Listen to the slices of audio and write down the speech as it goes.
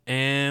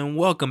and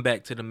welcome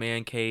back to the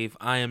Mancave.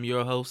 I am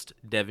your host,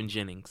 Devon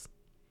Jennings.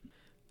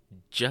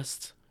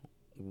 Just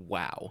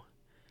wow.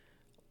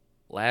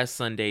 Last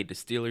Sunday, the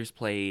Steelers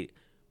played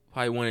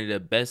probably one of the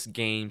best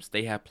games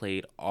they have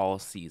played all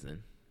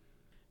season.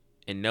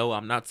 And no,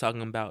 I'm not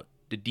talking about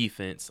the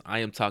defense. I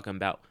am talking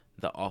about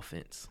the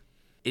offense.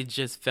 It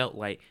just felt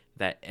like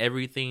that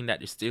everything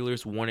that the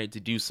Steelers wanted to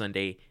do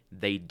Sunday,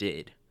 they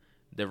did.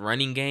 The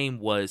running game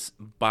was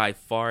by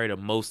far the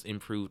most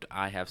improved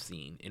I have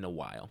seen in a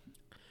while.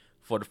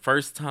 For the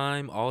first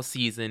time all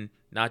season,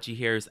 Najee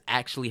Harris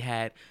actually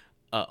had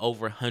a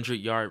over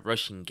 100-yard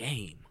rushing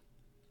game.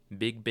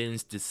 Big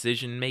Ben's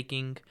decision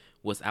making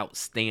was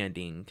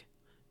outstanding,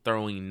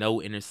 throwing no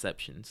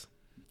interceptions.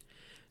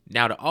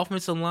 Now the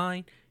offensive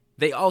line,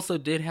 they also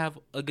did have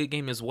a good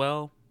game as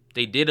well.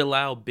 They did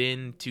allow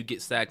Ben to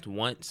get sacked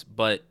once,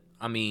 but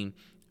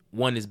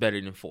one is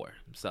better than four.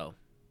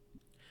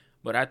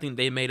 But I think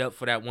they made up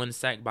for that one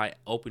sack by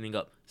opening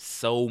up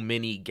so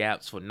many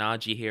gaps for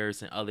Najee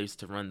Harris and others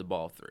to run the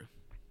ball through.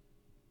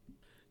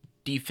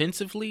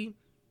 Defensively,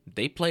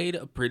 they played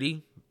a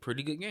pretty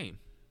good game.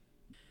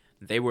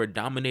 They were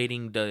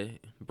dominating the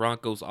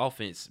Broncos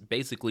offense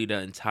basically the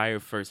entire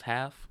first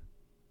half.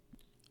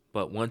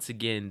 But once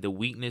again, the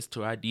weakness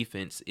to our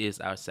defense is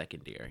our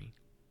secondary.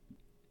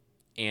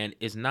 And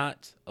it's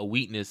not a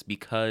weakness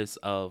because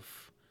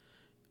of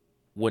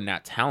we're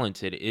not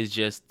talented. It's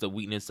just the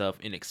weakness of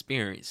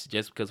inexperience,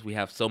 just because we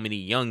have so many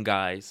young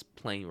guys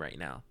playing right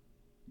now.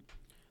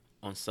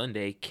 On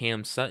Sunday,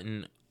 Cam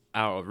Sutton,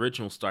 our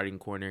original starting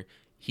corner,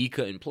 he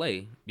couldn't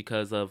play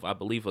because of, I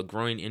believe, a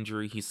groin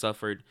injury he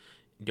suffered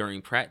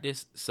during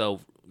practice. So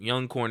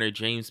young corner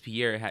James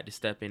Pierre had to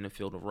step in and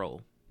fill the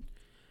role.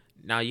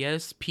 Now,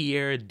 yes,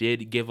 Pierre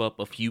did give up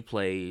a few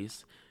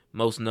plays,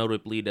 most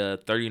notably the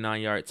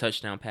 39-yard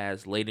touchdown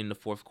pass late in the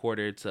fourth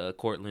quarter to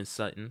Courtland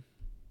Sutton.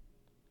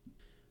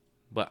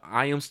 But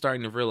I am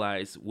starting to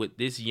realize with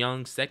this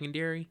young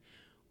secondary,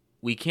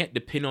 we can't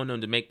depend on them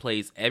to make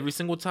plays every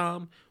single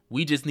time.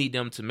 We just need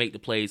them to make the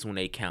plays when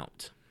they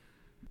count.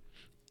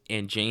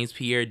 And James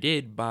Pierre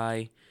did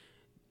by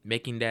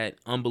making that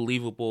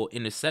unbelievable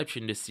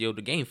interception to seal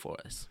the game for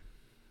us.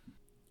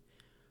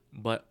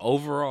 But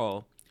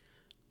overall,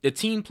 the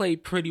team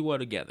played pretty well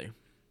together.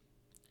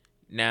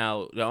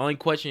 Now, the only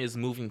question is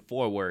moving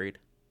forward.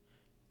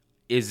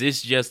 Is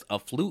this just a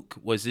fluke?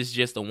 Was this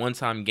just a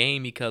one-time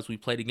game because we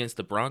played against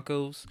the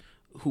Broncos,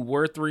 who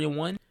were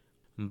 3-1?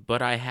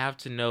 But I have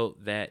to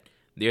note that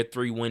their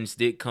 3 wins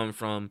did come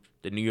from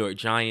the New York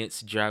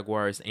Giants,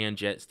 Jaguars, and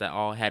Jets that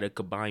all had a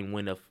combined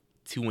win of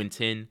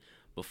 2-10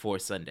 before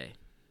Sunday.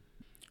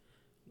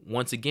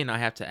 Once again, I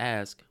have to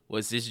ask,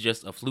 was this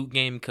just a fluke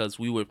game because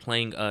we were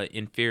playing an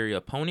inferior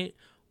opponent?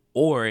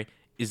 Or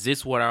is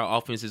this what our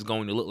offense is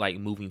going to look like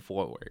moving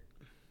forward?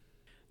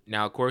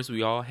 Now, of course,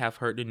 we all have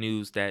heard the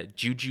news that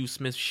Juju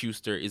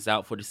Smith-Schuster is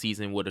out for the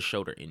season with a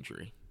shoulder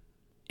injury.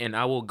 And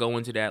I will go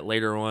into that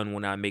later on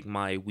when I make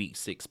my Week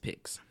 6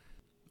 picks.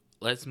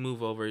 Let's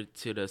move over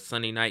to the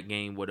Sunday night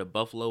game where the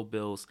Buffalo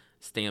Bills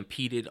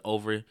stampeded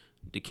over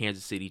the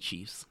Kansas City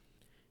Chiefs.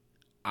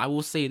 I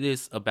will say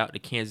this about the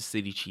Kansas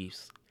City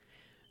Chiefs.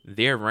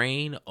 Their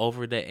reign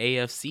over the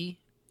AFC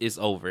is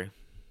over.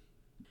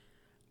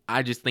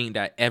 I just think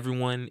that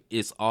everyone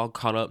is all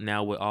caught up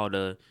now with all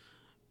the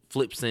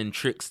flips and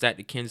tricks that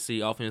the Kansas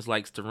City offense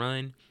likes to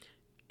run,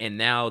 and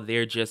now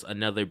they're just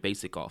another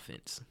basic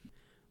offense.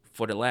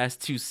 For the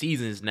last 2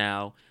 seasons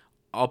now,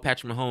 all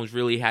Patrick Mahomes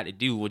really had to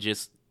do was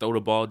just throw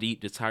the ball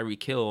deep to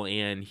Tyreek Hill,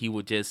 and he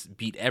would just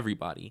beat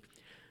everybody.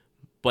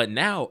 But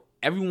now,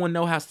 everyone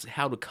knows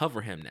how to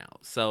cover him now,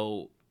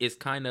 so it's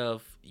kind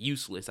of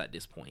useless at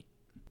this point.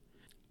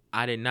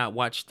 I did not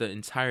watch the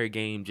entire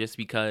game just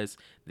because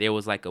there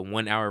was like a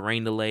 1-hour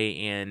rain delay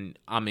and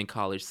I'm in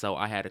college, so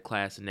I had a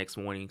class the next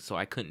morning, so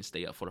I couldn't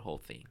stay up for the whole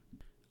thing.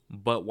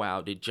 But wow,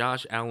 did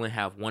Josh Allen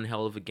have one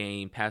hell of a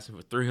game, passing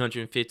for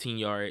 315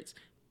 yards,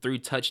 3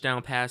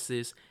 touchdown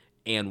passes,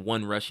 and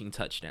 1 rushing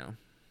touchdown.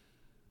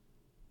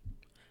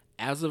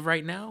 As of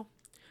right now,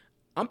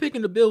 I'm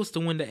picking the Bills to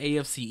win the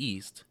AFC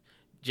East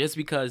just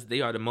because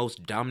they are the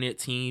most dominant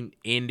team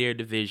in their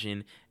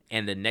division.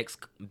 And the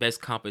next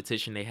best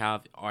competition they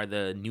have are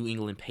the New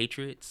England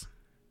Patriots.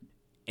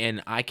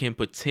 And I can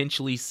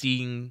potentially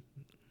see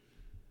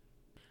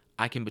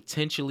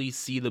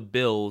the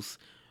Bills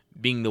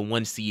being the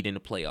 1 seed in the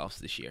playoffs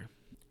this year.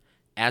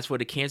 As for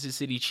the Kansas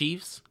City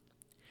Chiefs,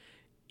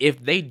 if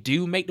they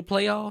do make the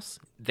playoffs,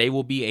 they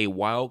will be a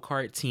wild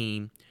card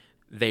team.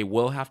 They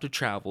will have to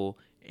travel,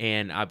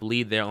 and I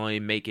believe they'll only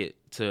make it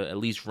to at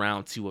least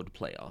round 2 of the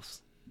playoffs.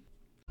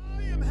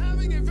 I am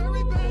having a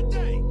very bad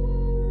day.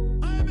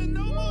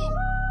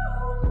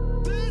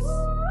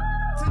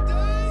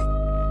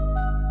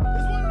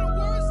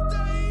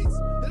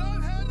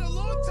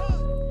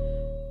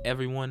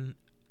 Everyone,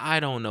 I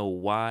don't know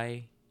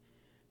why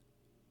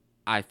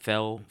I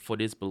fell for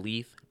this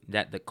belief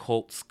that the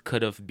Colts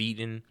could have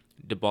beaten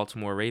the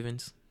Baltimore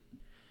Ravens,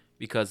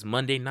 because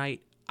Monday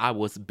night I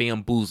was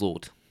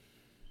bamboozled.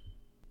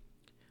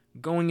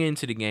 Going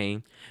into the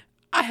game,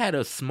 I had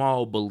a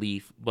small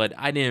belief, but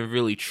I didn't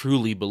really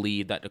truly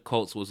believe that the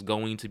Colts was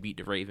going to beat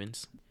the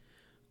Ravens.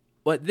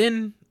 But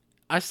then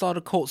I saw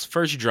the Colts'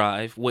 first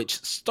drive, which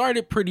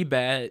started pretty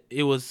bad.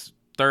 It was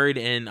third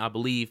and, I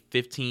believe,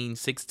 15,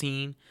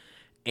 16.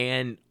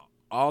 And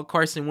all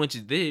Carson Wentz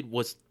did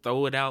was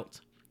throw it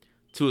out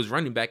to his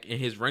running back, and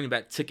his running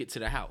back took it to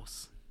the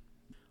house.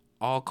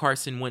 All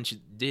Carson Wentz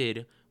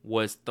did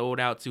was throw it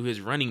out to his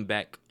running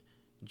back,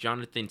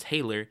 Jonathan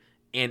Taylor,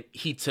 and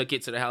he took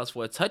it to the house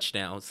for a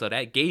touchdown. So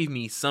that gave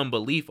me some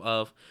belief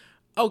of,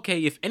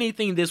 okay, if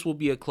anything, this will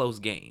be a close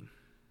game.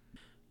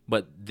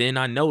 But then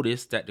I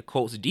noticed that the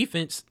Colts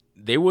defense,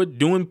 they were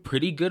doing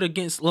pretty good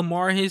against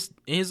Lamar and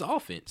his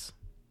offense.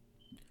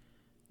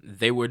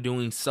 They were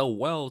doing so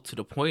well to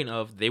the point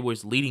of they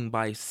was leading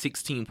by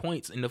 16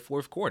 points in the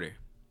fourth quarter.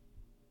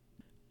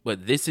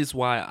 But this is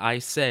why I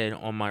said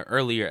on my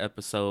earlier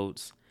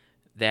episodes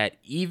that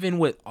even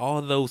with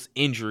all those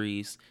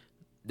injuries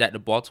that the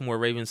Baltimore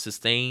Ravens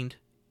sustained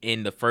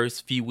in the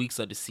first few weeks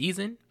of the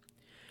season,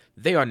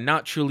 they are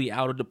not truly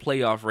out of the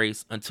playoff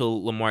race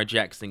until Lamar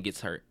Jackson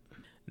gets hurt.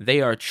 They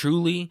are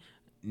truly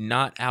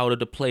not out of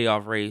the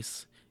playoff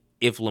race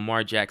if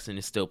Lamar Jackson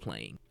is still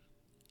playing.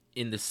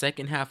 In the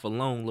second half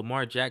alone,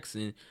 Lamar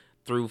Jackson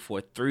threw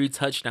for 3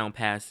 touchdown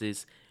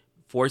passes,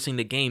 forcing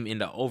the game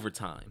into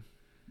overtime.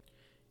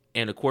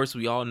 And of course,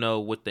 we all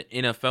know with the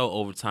NFL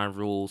overtime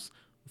rules,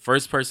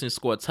 first person to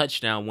score a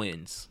touchdown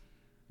wins.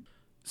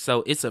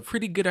 So it's a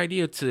pretty good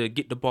idea to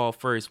get the ball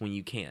first when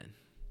you can.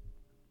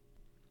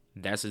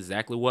 That's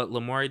exactly what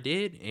Lamar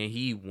did, and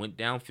he went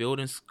downfield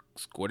and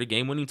scored a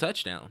game-winning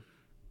touchdown.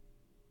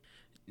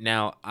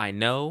 Now, I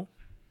know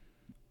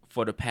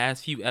for the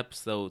past few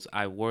episodes,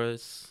 I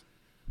was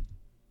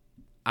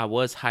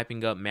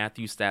hyping up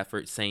Matthew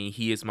Stafford, saying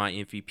he is my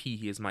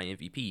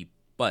MVP,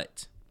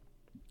 but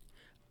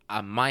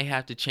I might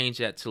have to change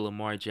that to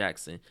Lamar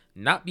Jackson,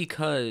 not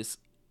because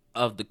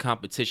of the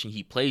competition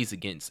he plays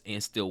against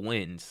and still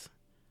wins,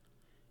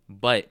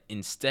 but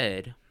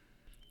instead,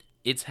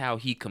 it's how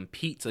he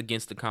competes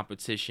against the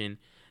competition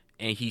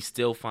and he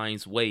still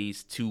finds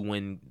ways to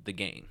win the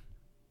game.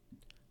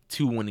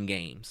 2 winning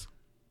games.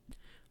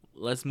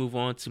 Let's move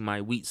on to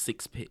my Week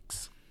 6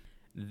 picks.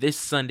 This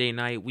Sunday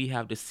night, we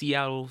have the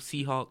Seattle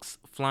Seahawks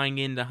flying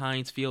into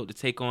Heinz Field to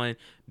take on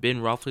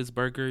Ben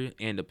Roethlisberger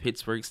and the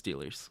Pittsburgh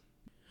Steelers.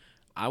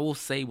 I will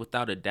say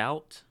without a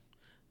doubt,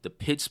 the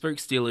Pittsburgh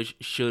Steelers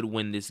should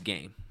win this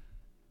game.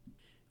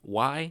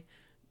 Why?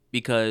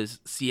 Because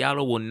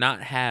Seattle will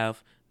not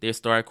have their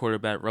star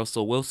quarterback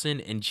Russell Wilson,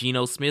 and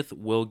Geno Smith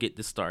will get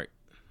the start.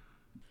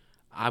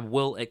 I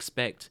will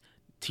expect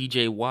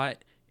TJ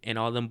Watt and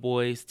all them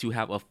boys to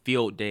have a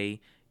field day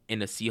in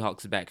the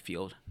Seahawks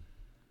backfield.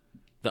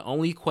 The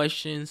only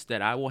questions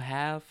that I will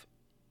have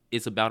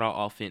is about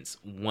our offense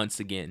once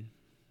again.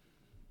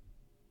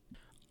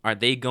 Are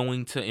they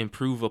going to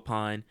improve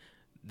upon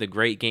the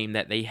great game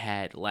that they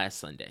had last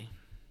Sunday?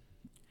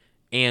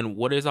 And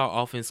what is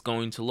our offense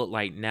going to look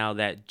like now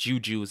that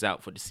Juju is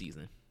out for the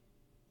season?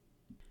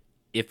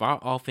 If our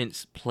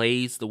offense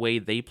plays the way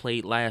they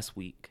played last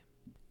week,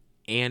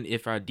 and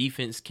if our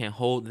defense can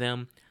hold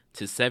them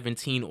to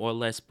 17 or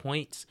less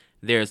points,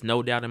 there is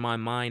no doubt in my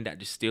mind that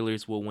the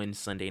Steelers will win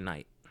Sunday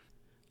night.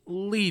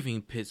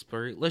 Leaving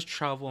Pittsburgh, let's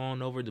travel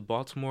on over to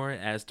Baltimore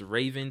as the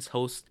Ravens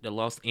host the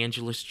Los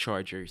Angeles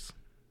Chargers.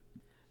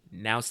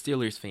 Now,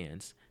 Steelers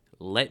fans,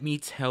 let me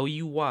tell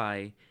you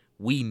why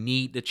we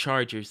need the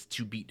Chargers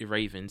to beat the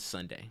Ravens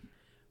Sunday.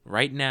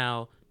 Right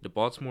now, the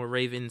Baltimore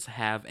Ravens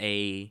have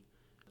a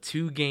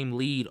 2-game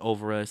lead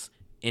over us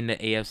in the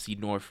AFC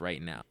North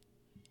right now.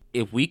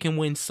 If we can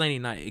win Sunday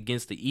night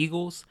against the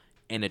Eagles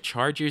and the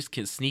Chargers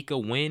can sneak a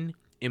win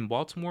in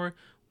Baltimore,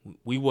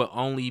 we will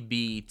only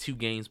be 2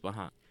 games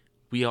behind.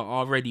 We are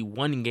already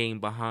 1 game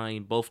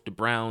behind both the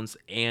Browns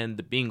and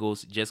the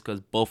Bengals just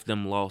because both of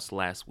them lost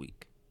last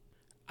week.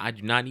 I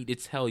do not need to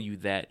tell you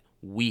that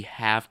we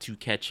have to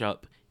catch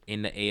up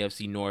in the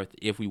AFC North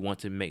if we want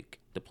to make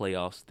the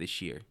playoffs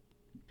this year.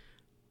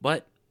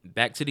 But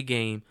back to the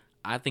game,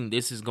 I think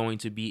this is going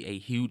to be a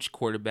huge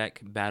quarterback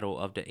battle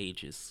of the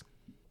ages.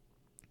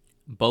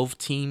 Both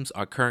teams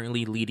are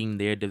currently leading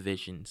their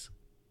divisions.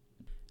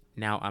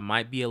 Now, I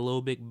might be a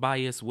little bit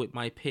biased with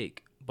my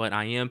pick, but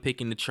I am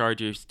picking the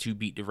Chargers to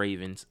beat the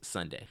Ravens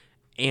Sunday.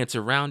 And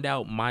to round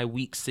out my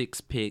Week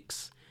 6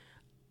 picks,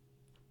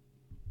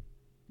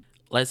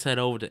 let's head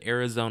over to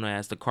Arizona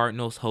as the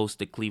Cardinals host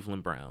the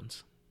Cleveland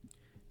Browns.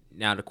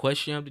 Now, the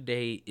question of the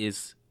day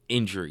is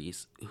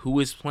injuries. Who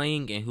is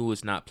playing and who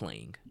is not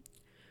playing?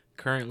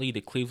 Currently,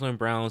 the Cleveland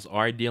Browns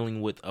are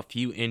dealing with a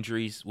few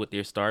injuries with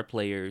their star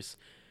players.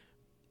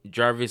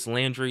 Jarvis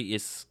Landry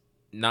is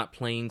not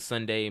playing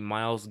Sunday.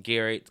 Myles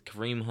Garrett,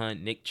 Kareem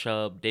Hunt, Nick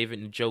Chubb,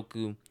 David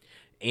Njoku,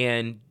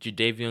 and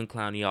Jadeveon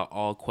Clowney are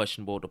all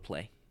questionable to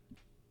play.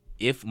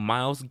 If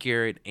Myles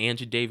Garrett and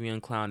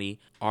Jadeveon Clowney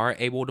are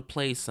able to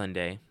play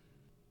Sunday,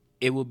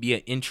 it will be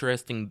an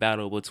interesting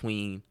battle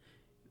between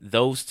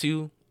those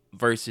two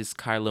versus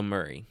Kyler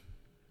Murray.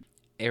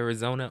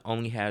 Arizona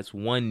only has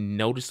 1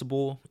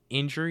 noticeable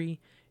injury,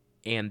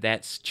 and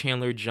that's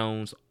Chandler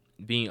Jones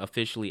being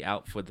officially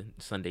out for the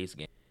Sunday's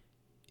game.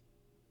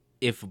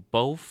 If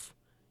both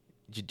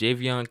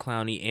Jadeveon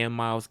Clowney and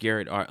Myles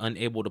Garrett are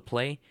unable to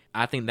play,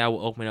 I think that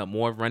will open up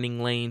more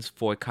running lanes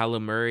for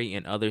Kyler Murray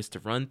and others to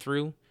run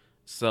through.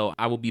 So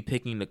I will be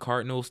picking the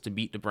Cardinals to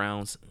beat the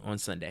Browns on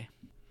Sunday.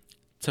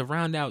 To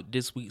round out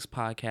this week's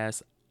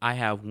podcast, I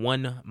have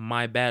one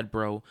My Bad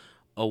Bro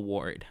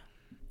award.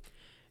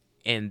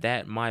 And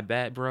that My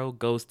Bad Bro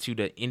goes to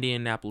the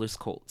Indianapolis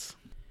Colts.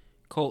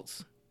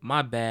 Colts,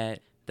 my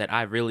bad that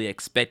I really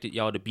expected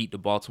y'all to beat the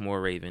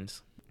Baltimore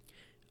Ravens.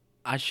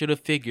 I should have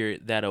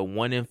figured that a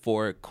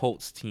 1-4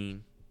 Colts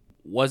team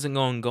wasn't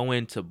going to go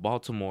into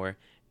Baltimore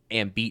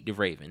and beat the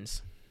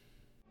Ravens.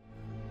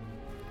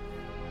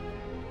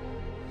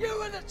 You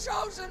were the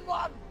chosen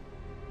one.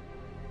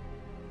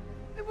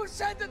 It was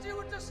said that you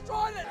would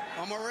destroy it.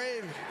 I'm a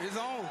Raven. It's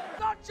on.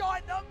 Not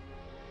join them.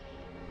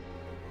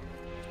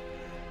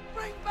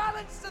 Bring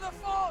balance to the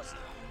force.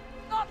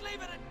 Not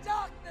leave it in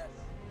darkness.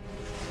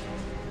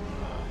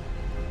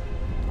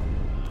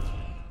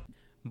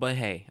 But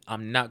hey,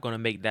 I'm not going to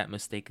make that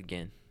mistake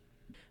again.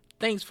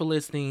 Thanks for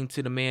listening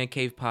to the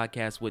Mancave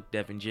podcast with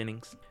Devon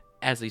Jennings.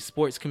 As a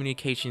sports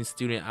communications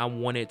student, I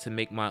wanted to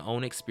make my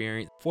own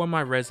experience for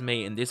my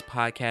resume, and this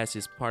podcast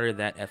is part of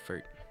that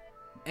effort.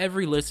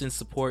 Every listen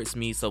supports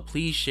me, so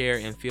please share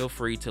and feel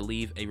free to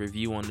leave a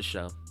review on the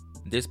show.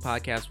 This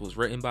podcast was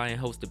written by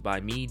and hosted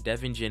by me,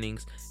 Devon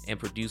Jennings, and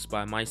produced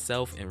by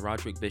myself and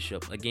Roderick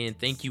Bishop. Again,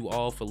 thank you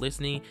all for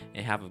listening,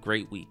 and have a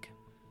great week.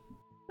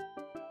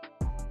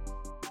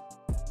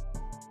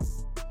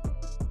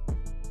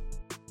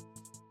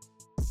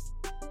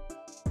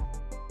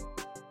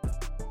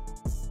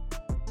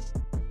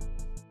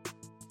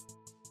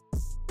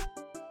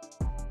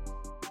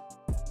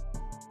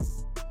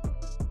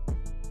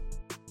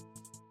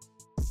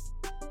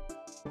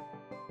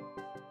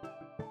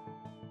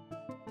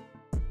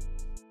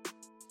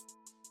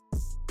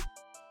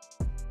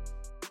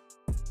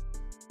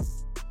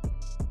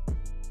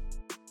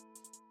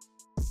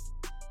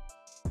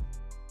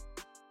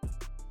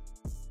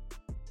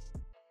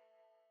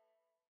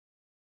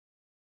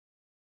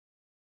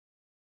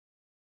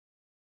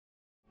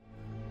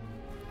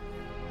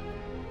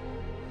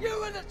 You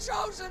were the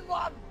chosen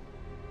one.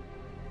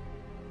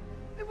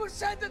 It was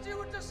said that you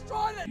would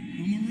destroy it. I'm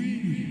a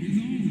Raven.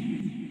 It's on.